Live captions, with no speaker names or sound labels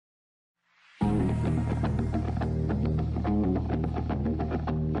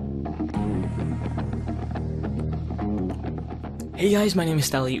Hey guys, my name is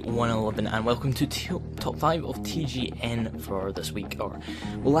Stally111 and welcome to top 5 of TGN for this week. Well,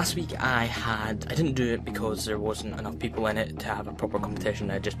 last week I didn't do it because there wasn't enough people in it to have a proper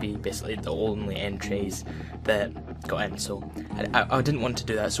competition. I'd just be basically the only entries that got in, so I didn't want to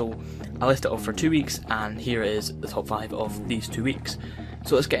do that, so I left it off for 2 weeks, and here is the top 5 of these 2 weeks.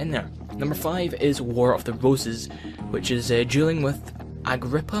 So let's get in there. Number 5 is War of the Roses, which is dueling with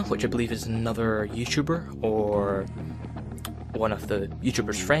Agrippa, which I believe is another YouTuber, or one of the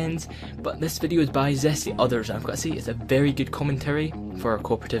YouTuber's friends, but this video is by Zesty Others, and I've got to say it's a very good commentary, for a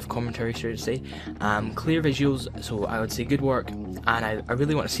cooperative commentary, should I say. Clear visuals, so I would say good work, and I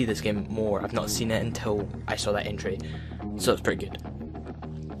really want to see this game more. I've not seen it until I saw that entry, so it's pretty good.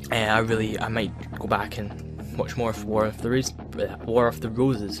 I might go back and watch more of War of the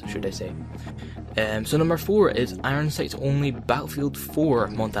Roses, should I say. So number 4 is Iron Sight's only Battlefield 4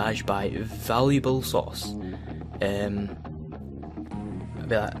 montage by Valuable Sauce.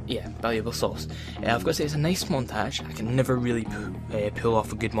 Valuable Sauce. I've got to say it's a nice montage. I can never really pull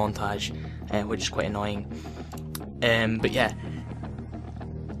off a good montage, which is quite annoying. But yeah,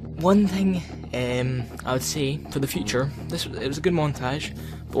 one thing I would say for the future, it was a good montage,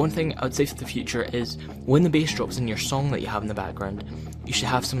 but one thing I would say for the future is when the bass drops in your song that you have in the background, you should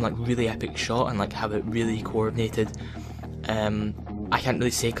have some like really epic shot and like have it really coordinated. I can't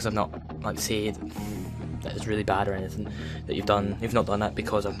really say because I've not like said that is really bad or anything that you've not done that,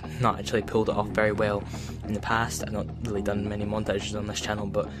 because I've not actually pulled it off very well in the past. I've not really done many montages on this channel,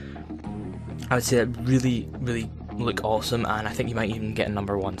 but I would say that really look awesome, and I think you might even get a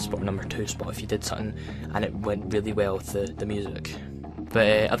number 1 spot or number 2 spot if you did something and it went really well with the music.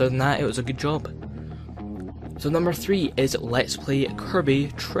 But other than that, it was a good job. So number 3 is Let's Play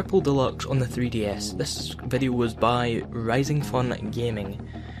Kirby Triple Deluxe on the 3DS. This video was by Rising Fun Gaming.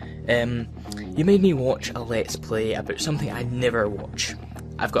 You made me watch a Let's Play about something I'd never watch.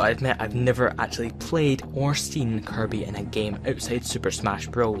 I've got to admit, I've never actually played or seen Kirby in a game outside Super Smash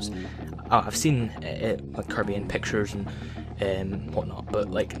Bros. I've seen like Kirby in pictures and whatnot,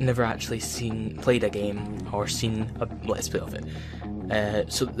 but like never actually played a game or seen a Let's Play of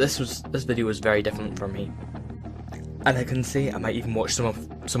it. So this video was very different for me. And I can say I might even watch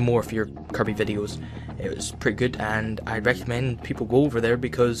some more of your Kirby videos. It was pretty good, and I'd recommend people go over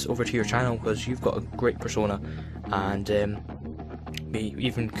to your channel, because you've got a great persona, and be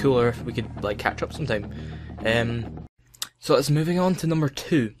even cooler if we could like catch up sometime. So let's moving on to number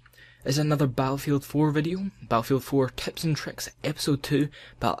 2. Is another Battlefield 4 video, Battlefield 4 Tips and Tricks Episode 2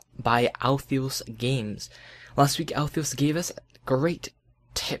 by Altheos Games. Last week Altheos gave us a great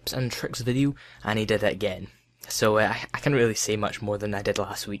tips and tricks video, and he did it again. So I can't really say much more than I did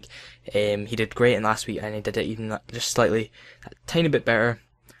last week. He did great in last week, and he did it even just slightly, a tiny bit better,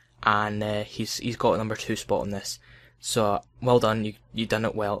 and he's got a number 2 spot on this. So well done, you done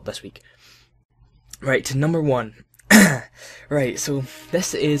it well this week. Right, to number 1. Right, so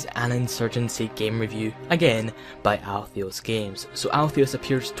this is an Insurgency game review, again, by Altheos Games. So Altheos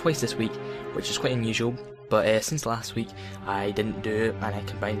appears twice this week, which is quite unusual, but since last week I didn't do it, and I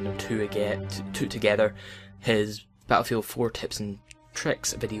combined them two together. His Battlefield 4 Tips and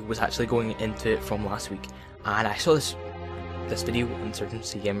Tricks video was actually going into it from last week, and I saw this video,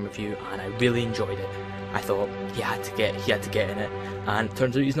 Insurgency game review, and I really enjoyed it. I thought he had to get in it, and it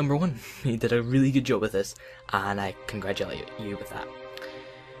turns out he's number 1. He did a really good job with this, and I congratulate you with that.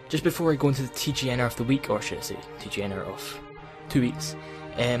 Just before I go into the TGNer of the week, or should I say TGNer of 2 weeks,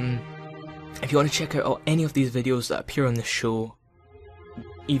 if you want to check out any of these videos that appear on the show,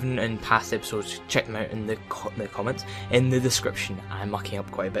 even in past episodes, check them out in the comments, in the description. I'm mucking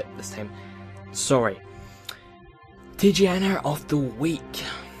up quite a bit this time. Sorry. TGNer of the week.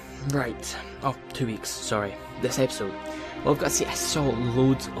 Right. Oh, 2 weeks, sorry. This episode. Well, I've got to say, I saw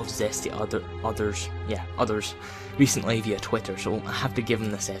loads of Zesty Others recently via Twitter, so I have to give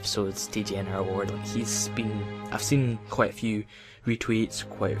him this episode's TGNer award. Like, I've seen quite a few retweets,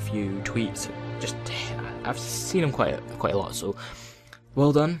 quite a few tweets, I've seen him quite a lot, so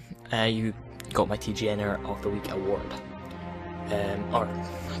well done. You got my TGNer of the week award. Or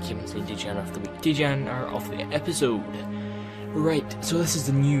I keep on saying TGNer of the week. TGNer of the episode. Right, so this is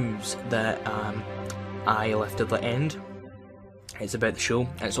the news that I left at the end. It's about the show,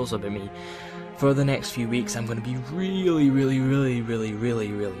 and it's also about me. For the next few weeks, I'm going to be really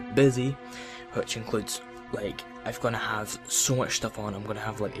busy, which includes, like, I'm going to have so much stuff on. I'm going to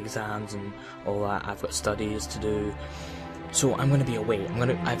have, like, exams and all that. I've got studies to do. So I'm going to be away.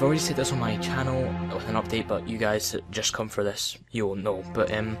 I've already said this on my channel with an update, but you guys just come for this, you won't know.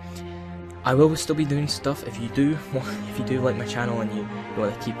 But I will still be doing stuff. If you do like my channel and you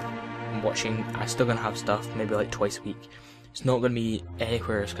want to keep watching, I'm still going to have stuff, maybe like twice a week. It's not going to be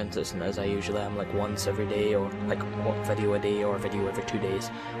anywhere as consistent as I usually am, like once every day, or like one video a day, or a video every 2 days,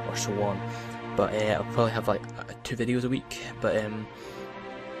 or so on. But I'll probably have like 2 videos a week, but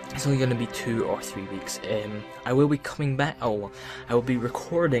it's only going to be 2 or 3 weeks. I will be coming back. Oh, I will be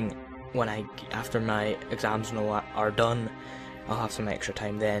recording when after my exams and all that are done. I'll have some extra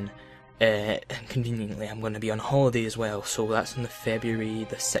time then. Conveniently, I'm going to be on holiday as well, so that's on the February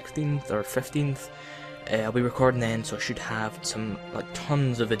the 16th or 15th. I'll be recording then, so I should have some, like,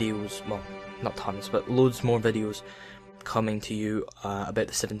 tons of videos, well, not tons, but loads more videos coming to you about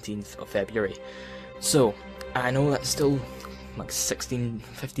the 17th of February. So, I know that's still like 16,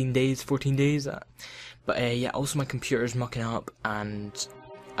 15 days, 14 days, but yeah, also my computer's mucking up, and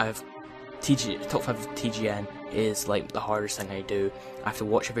I've top 5 of TGN is like the hardest thing I do. I have to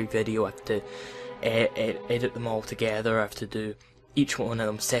watch every video, I have to edit them all together, I have to do each one of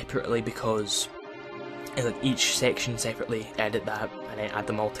them separately, because like each section separately, edit that and then add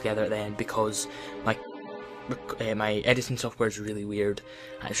them all together at the end, because my editing software is really weird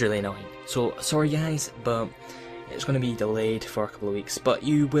and it's really annoying. So sorry guys, but it's going to be delayed for a couple of weeks, but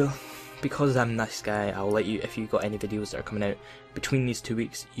you will, because I'm a nice guy, I'll let you, if you've got any videos that are coming out between these 2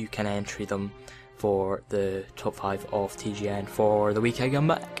 weeks, you can entry them for the top 5 of TGN for the week I come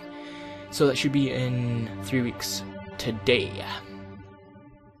back. So that should be in 3 weeks today.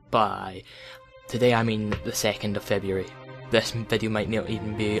 By today I mean the 2nd of February. This video might not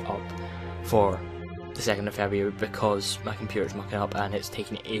even be up for the 2nd of February because my computer's mucking up and it's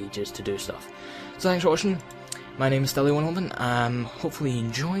taking ages to do stuff. So thanks for watching. My name is Stelly111. Hopefully you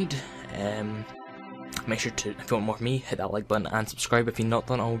enjoyed. Make sure to, if you want more from me, hit that like button and subscribe if you've not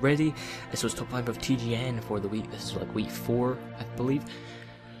done already. This was top 5 of TGN for the week. This is like week 4, I believe.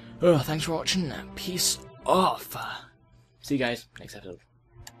 Thanks for watching. Peace off. See you guys next episode.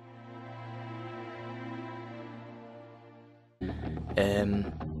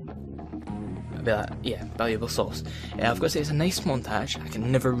 Yeah, valuable source. I've got to say, it's a nice montage. I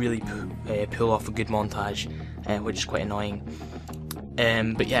can never really pull off a good montage, which is quite annoying.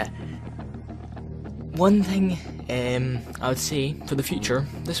 But yeah, one thing I would say for the future,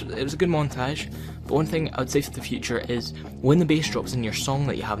 it was a good montage, but one thing I would say for the future is when the bass drops in your song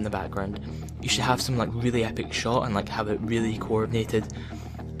that you have in the background, you should have some like really epic shot and like have it really coordinated.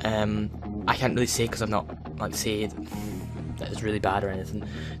 I can't really say because I've not like said that it's really bad or anything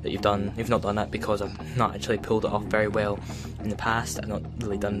that you've not done that, because I've not actually pulled it off very well in the past. I've not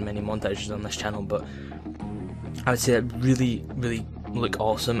really done many montages on this channel, but I would say that really look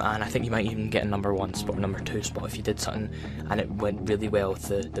awesome, and I think you might even get a number 1 spot or number 2 spot if you did something and it went really well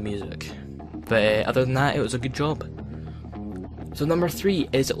with the music. But other than that, it was a good job. So number 3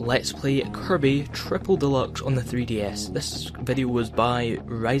 is Let's Play Kirby Triple Deluxe on the 3DS. This video was by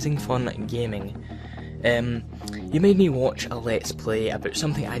Rising Fun Gaming. You made me watch a Let's Play about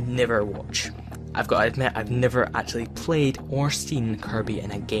something I'd never watch. I've got to admit, I've never actually played or seen Kirby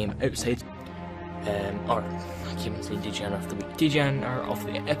in a game outside, or I keep on saying DGN of the week, DGN of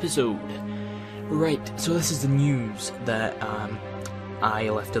the episode. Right, so this is the news that I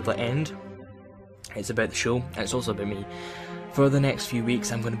left at the end. It's about the show, and it's also about me. For the next few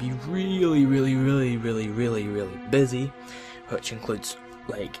weeks, I'm going to be really busy, which includes,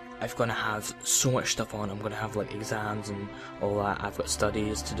 like, I'm going to have so much stuff on. I'm going to have like exams and all that. I've got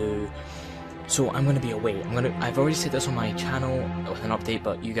studies to do, so I'm going to be away. I've already said this on my channel with an update,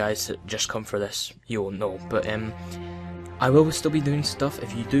 but you guys just come for this, you won't know. But I will still be doing stuff.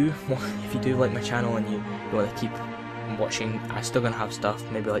 If you do like my channel and you want to keep watching, I'm still going to have stuff,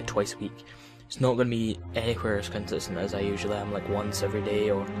 maybe like twice a week. It's not going to be anywhere as consistent as I usually am, like once every day,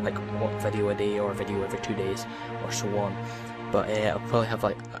 or like one video a day, or a video every 2 days, or so on. But I'll probably have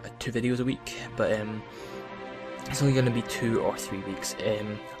like 2 videos a week, but it's only going to be 2 or 3 weeks.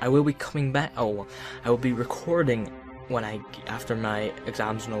 I will be coming back. Oh, I will be recording when after my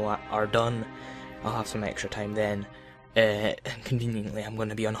exams and all that are done. I'll have some extra time then. Conveniently, I'm going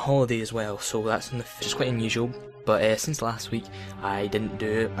to be on holiday as well, so that's which is quite unusual. But since last week, I didn't do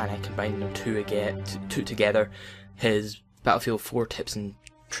it, and I combined them two together. His Battlefield 4 tips and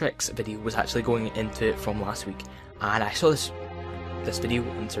tricks video was actually going into it from last week, and I saw this video,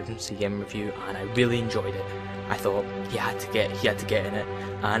 Insurgency Game Review, and I really enjoyed it. I thought he had to get in it,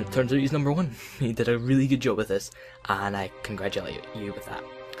 and it turns out he's number 1. He did a really good job with this, and I congratulate you with that.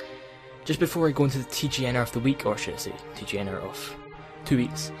 Just before I go into the TGNer of the week, or should I say TGNer of 2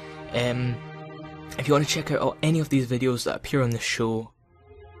 weeks, if you want to check out any of these videos that appear on the show,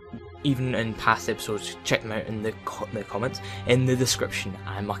 even in past episodes, check them out in the comments, in the description.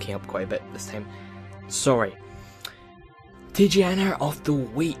 I'm mucking up quite a bit this time, sorry. TGNer of the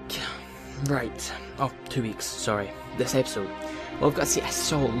week, right, 2 weeks, sorry. this episode? Well, I've got to say, I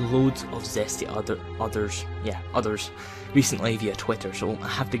saw loads of zesty others recently via Twitter, so I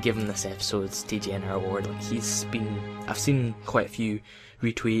have to give him this episode's TGN award. Like, I've seen quite a few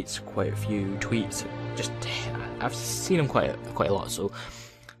retweets, quite a few tweets, I've seen him quite a lot, so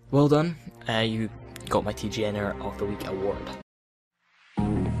well done, you got my TGN of the Week award.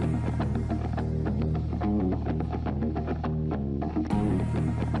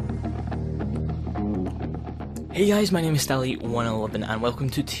 Hey guys, my name is Stally111 and welcome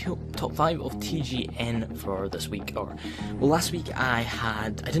to top 5 of TGN for this week. Well, last week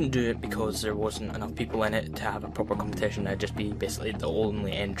I didn't do it because there wasn't enough people in it to have a proper competition. It'd just be basically the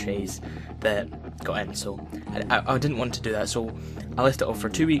only entries that got in, so I didn't want to do that, so I left it off for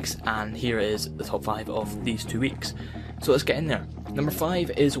 2 weeks, and here is the top 5 of these 2 weeks. So let's get in there. Number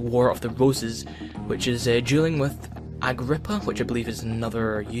 5 is War of the Roses, which is dueling with Agrippa, which I believe is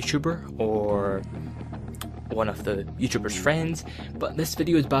another YouTuber, or one of the YouTuber's friends, but this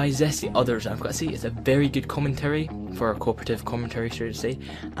video is by Zesty Others, and I've got to say it's a very good commentary, for a cooperative commentary, should I say.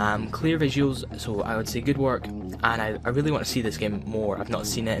 Clear visuals, so I would say good work, and I really want to see this game more. I've not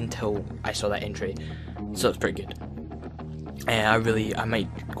seen it until I saw that entry, so it's pretty good. I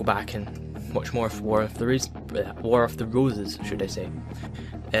might go back and watch more of War of the Roses, should I say.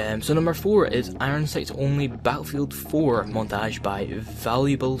 So number 4 is Iron Sight's only Battlefield 4 montage by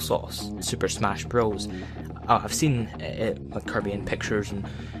Valuable Sauce, Super Smash Bros. I've seen it, like Kirby in pictures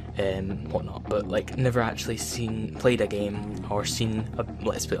and whatnot, but like never actually played a game or seen a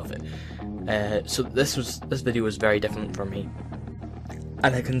let's play of it. So this video was very different for me,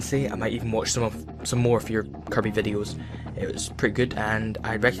 and I can say I might even watch some more of your Kirby videos. It was pretty good, and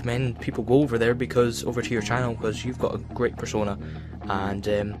I'd recommend people go over to your channel, because you've got a great persona, and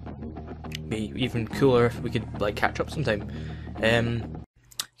be even cooler if we could like catch up sometime.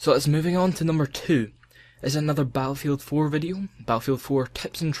 So let's moving on to number 2. Is another Battlefield 4 video, Battlefield 4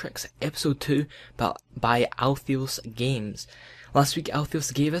 Tips and Tricks Episode 2 by Altheos Games. Last week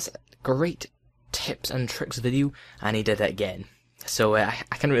Altheos gave us a great tips and tricks video, and he did it again. So I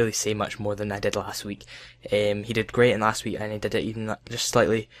can't really say much more than I did last week. He did great in last week, and he did it even just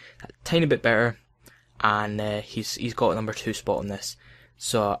slightly, a tiny bit better, and he's got a number 2 spot on this.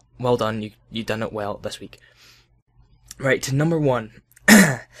 So well done, you done it well this week. Right, to number 1.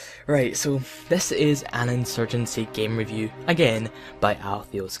 Right, so this is an Insurgency game review, again, by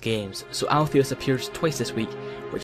Altheos Games. So Altheos appears twice this week, which